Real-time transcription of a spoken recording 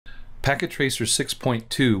Packet Tracer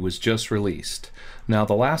 6.2 was just released. Now,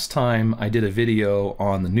 the last time I did a video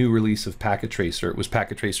on the new release of Packet Tracer, it was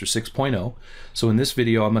Packet Tracer 6.0. So in this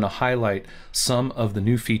video, I'm going to highlight some of the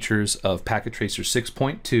new features of Packet Tracer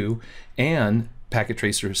 6.2 and Packet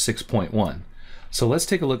Tracer 6.1. So let's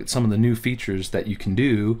take a look at some of the new features that you can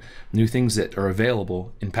do, new things that are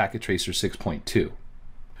available in Packet Tracer 6.2.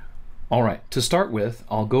 All right, to start with,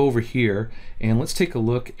 I'll go over here and let's take a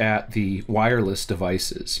look at the wireless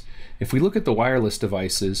devices. If we look at the wireless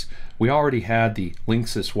devices, we already had the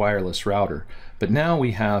Linksys wireless router, but now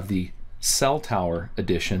we have the cell tower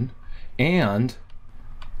edition and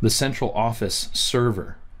the central office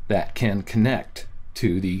server that can connect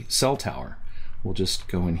to the cell tower. We'll just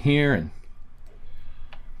go in here and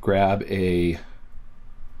grab a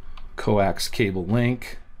coax cable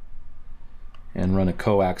link and run a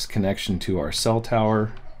coax connection to our cell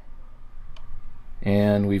tower,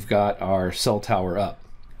 and we've got our cell tower up.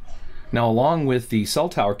 Now, along with the cell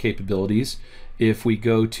tower capabilities, if we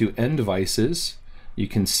go to end devices, you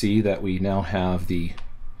can see that we now have the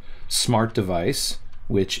smart device,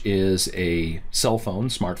 which is a cell phone,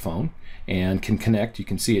 smartphone, and can connect. You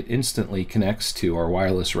can see it instantly connects to our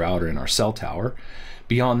wireless router and our cell tower.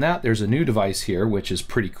 Beyond that, there's a new device here, which is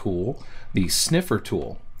pretty cool, the Sniffer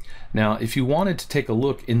Tool. Now, if you wanted to take a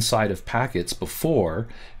look inside of packets before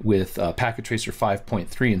with Packet Tracer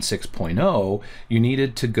 5.3 and 6.0, you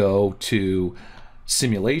needed to go to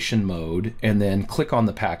simulation mode and then click on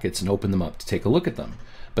the packets and open them up to take a look at them.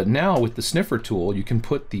 But now with the Sniffer Tool, you can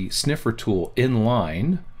put the Sniffer Tool in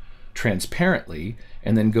line transparently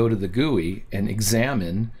and then go to the GUI and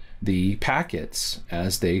examine the packets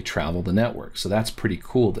as they travel the network. So that's pretty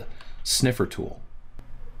cool, the Sniffer Tool.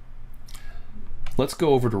 Let's go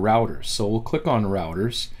over to routers. So we'll click on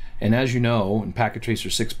routers, and as you know, in Packet Tracer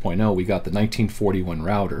 6.0 we got the 1941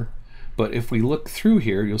 router, but if we look through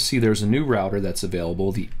here, you'll see there's a new router that's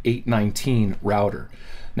available, the 819 router.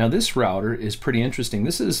 Now this router is pretty interesting.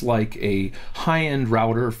 This is like a high-end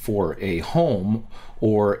router for a home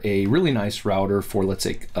or a really nice router for, let's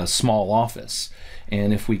say, a small office.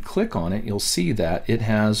 And if we click on it, you'll see that it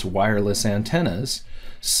has wireless antennas.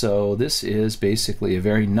 So this is basically a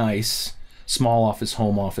very nice small office,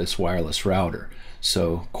 home office wireless router.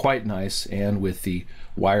 So quite nice, and with the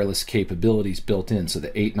wireless capabilities built in, so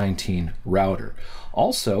the 819 router.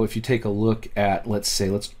 Also, if you take a look at, let's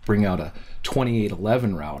bring out a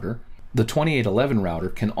 2811 router. The 2811 router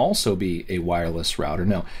can also be a wireless router.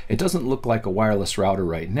 Now, it doesn't look like a wireless router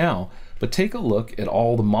right now, but take a look at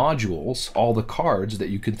all the modules, all the cards that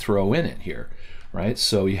you can throw in it here, right?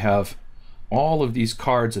 So you have all of these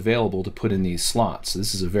cards available to put in these slots. So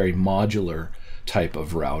this is a very modular type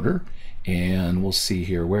of router, and we'll see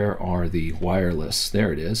here, where are the wireless?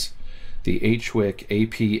 There it is, the HWIC,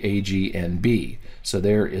 AP, AG, and B. So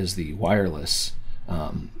there is the wireless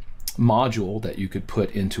module that you could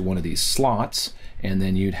put into one of these slots, and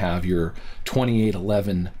then you'd have your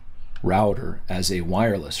 2811 router as a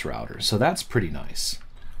wireless router. So that's pretty nice.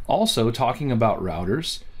 Also, talking about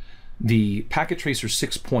routers, the Packet Tracer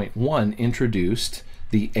 6.1 introduced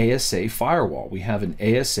the ASA firewall. We have an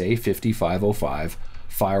ASA 5505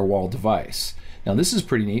 firewall device. Now this is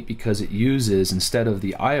pretty neat because it uses, instead of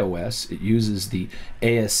the iOS, it uses the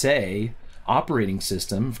ASA operating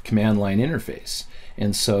system command line interface.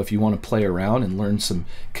 And so if you want to play around and learn some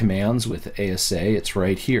commands with ASA, it's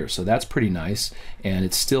right here. So that's pretty nice, and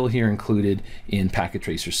it's still here included in Packet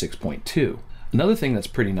Tracer 6.2. Another thing that's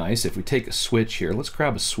pretty nice, if we take a switch here, let's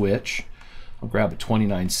grab a switch. I'll grab a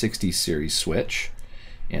 2960 series switch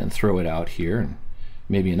and throw it out here, and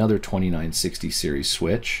maybe another 2960 series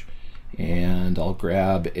switch, and I'll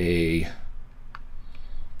grab a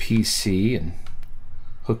PC and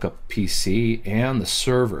hook up PC and the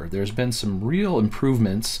server. There's been some real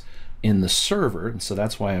improvements in the server, and so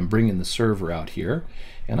that's why I'm bringing the server out here,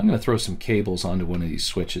 and I'm going to throw some cables onto one of these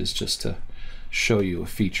switches just to show you a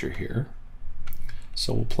feature here.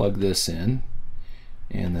 So we'll plug this in,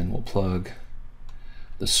 and then we'll plug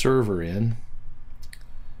the server in,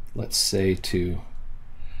 let's say to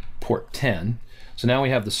port 10. So now we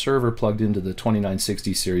have the server plugged into the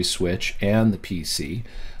 2960 series switch and the PC.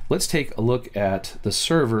 Let's take a look at the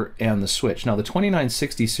server and the switch. Now the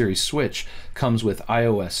 2960 series switch comes with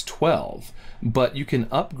iOS 12, but you can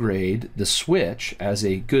upgrade the switch as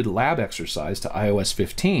a good lab exercise to iOS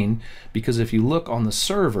 15, because if you look on the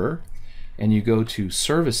server and you go to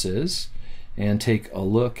services and take a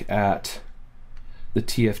look at the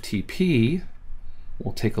TFTP,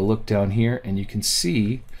 we'll take a look down here and you can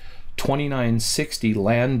see 2960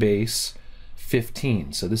 LAN base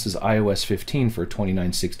 15. So this is iOS 15 for a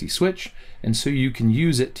 2960 switch, and so you can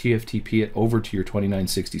use it, TFTP it over to your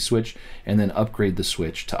 2960 switch, and then upgrade the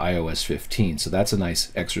switch to iOS 15. So that's a nice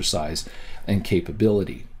exercise and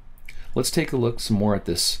capability. Let's take a look some more at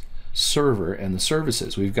this server and the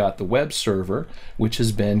services. We've got the web server, which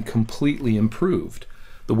has been completely improved.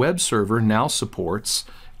 The web server now supports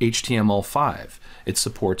HTML5. It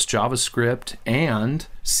supports JavaScript and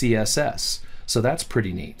CSS. So that's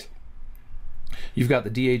pretty neat. You've got the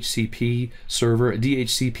DHCP server, a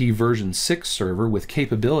DHCP version 6 server with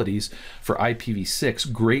capabilities for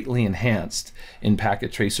IPv6 greatly enhanced in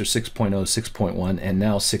Packet Tracer 6.0, 6.1, and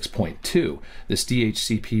now 6.2. This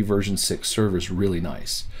DHCP version 6 server is really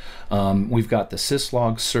nice. We've got the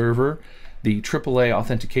syslog server, the AAA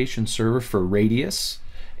authentication server for Radius,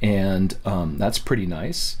 and that's pretty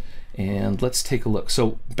nice. And let's take a look.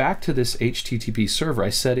 So back to this HTTP server, I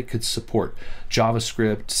said it could support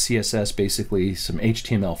JavaScript, CSS, basically some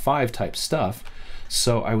HTML5 type stuff.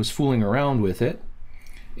 So I was fooling around with it,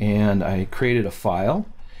 and I created a file,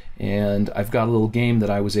 and I've got a little game that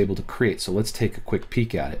I was able to create. So let's take a quick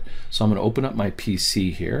peek at it. So I'm going to open up my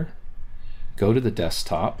PC here, go to the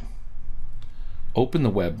desktop, open the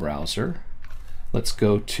web browser. Let's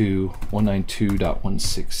go to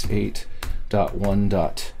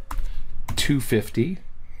 192.168.1.250,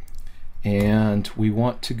 and we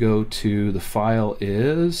want to go to, the file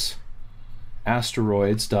is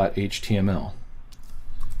asteroids.html.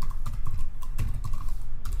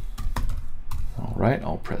 All right,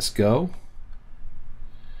 I'll press go,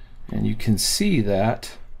 and you can see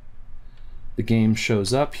that the game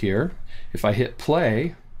shows up here. If I hit play,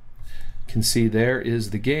 you can see there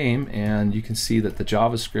is the game, and you can see that the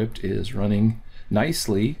JavaScript is running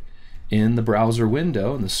nicely in the browser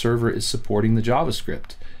window, and the server is supporting the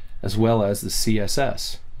JavaScript as well as the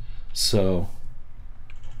CSS. So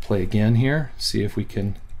play again here, see if we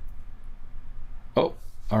can, oh,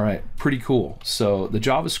 all right, pretty cool. So the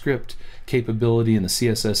JavaScript capability and the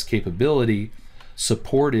CSS capability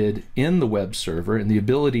supported in the web server, and the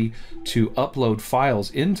ability to upload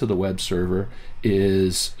files into the web server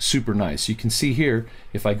is super nice. You can see here,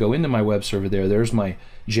 if I go into my web server there's my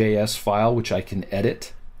JS file, which I can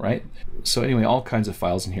edit, right? So anyway, all kinds of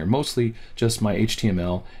files in here, mostly just my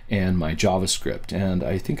HTML and my JavaScript, and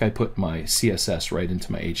I think I put my CSS right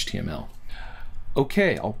into my HTML.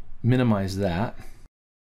 Okay, I'll minimize that.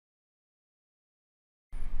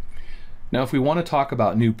 Now, if we want to talk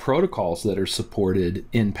about new protocols that are supported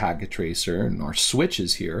in Packet Tracer and our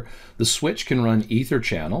switches here, the switch can run Ether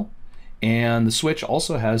channel, and the switch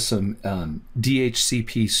also has some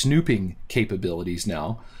DHCP snooping capabilities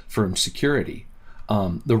now for security.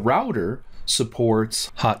 The router supports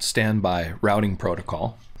hot standby routing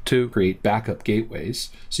protocol to create backup gateways,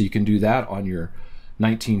 so you can do that on your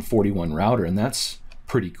 1941 router, and that's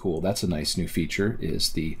pretty cool. That's a nice new feature,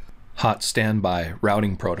 is the hot standby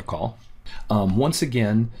routing protocol. Once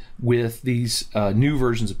again, with these new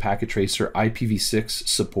versions of Packet Tracer, IPv6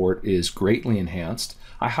 support is greatly enhanced.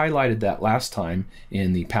 I highlighted that last time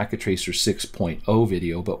in the Packet Tracer 6.0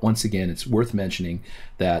 video, but once again, it's worth mentioning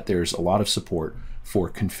that there's a lot of support for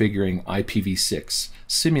configuring IPv6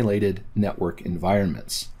 simulated network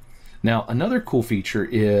environments. Now, another cool feature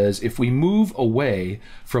is if we move away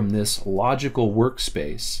from this logical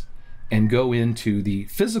workspace and go into the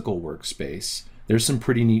physical workspace, there's some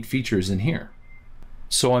pretty neat features in here.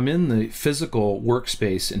 So I'm in the physical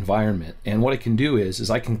workspace environment, and what I can do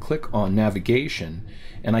is I can click on navigation,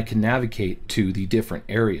 and I can navigate to the different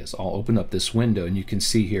areas. I'll open up this window, and you can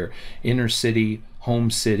see here inner city,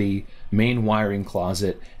 home city, main wiring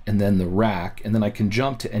closet, and then the rack, and then I can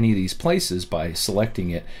jump to any of these places by selecting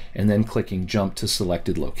it and then clicking jump to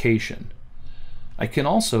selected location. I can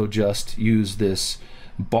also just use this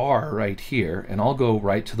bar right here, and I'll go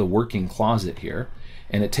right to the working closet here,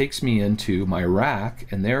 and it takes me into my rack,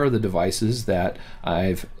 and there are the devices that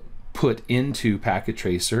I've put into Packet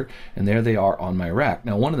Tracer, and there they are on my rack.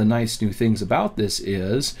 Now, one of the nice new things about this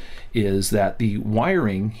is that the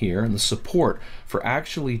wiring here and the support for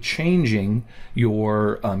actually changing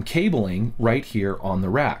your cabling right here on the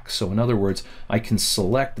rack. So in other words, I can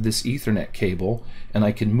select this Ethernet cable and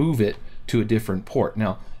I can move it to a different port.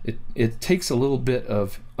 Now, it takes a little bit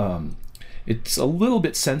of it's a little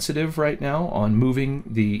bit sensitive right now on moving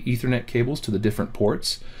the Ethernet cables to the different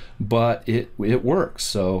ports, but it works.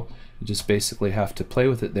 So you just basically have to play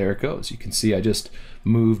with it. There it goes. You can see I just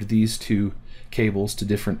moved these two cables to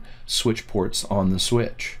different switch ports on the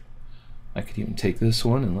switch. I could even take this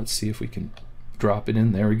one, and let's see if we can drop it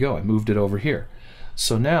in. There we go. I moved it over here.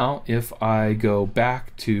 So now if I go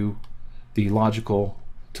back to the logical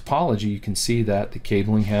topology, you can see that the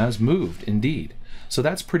cabling has moved indeed. So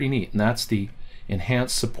that's pretty neat, and that's the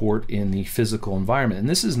enhanced support in the physical environment. And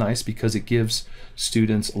this is nice because it gives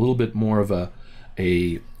students a little bit more of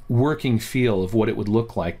a working feel of what it would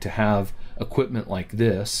look like to have equipment like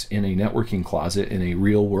this in a networking closet in a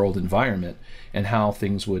real world environment, and how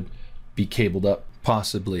things would be cabled up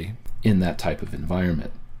possibly in that type of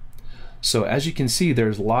environment. So as you can see,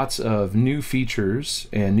 there's lots of new features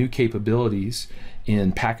and new capabilities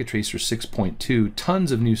in Packet Tracer 6.2,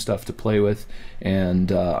 tons of new stuff to play with,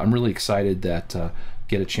 and I'm really excited that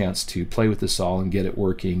get a chance to play with this all and get it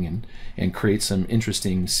working and create some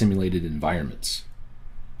interesting simulated environments.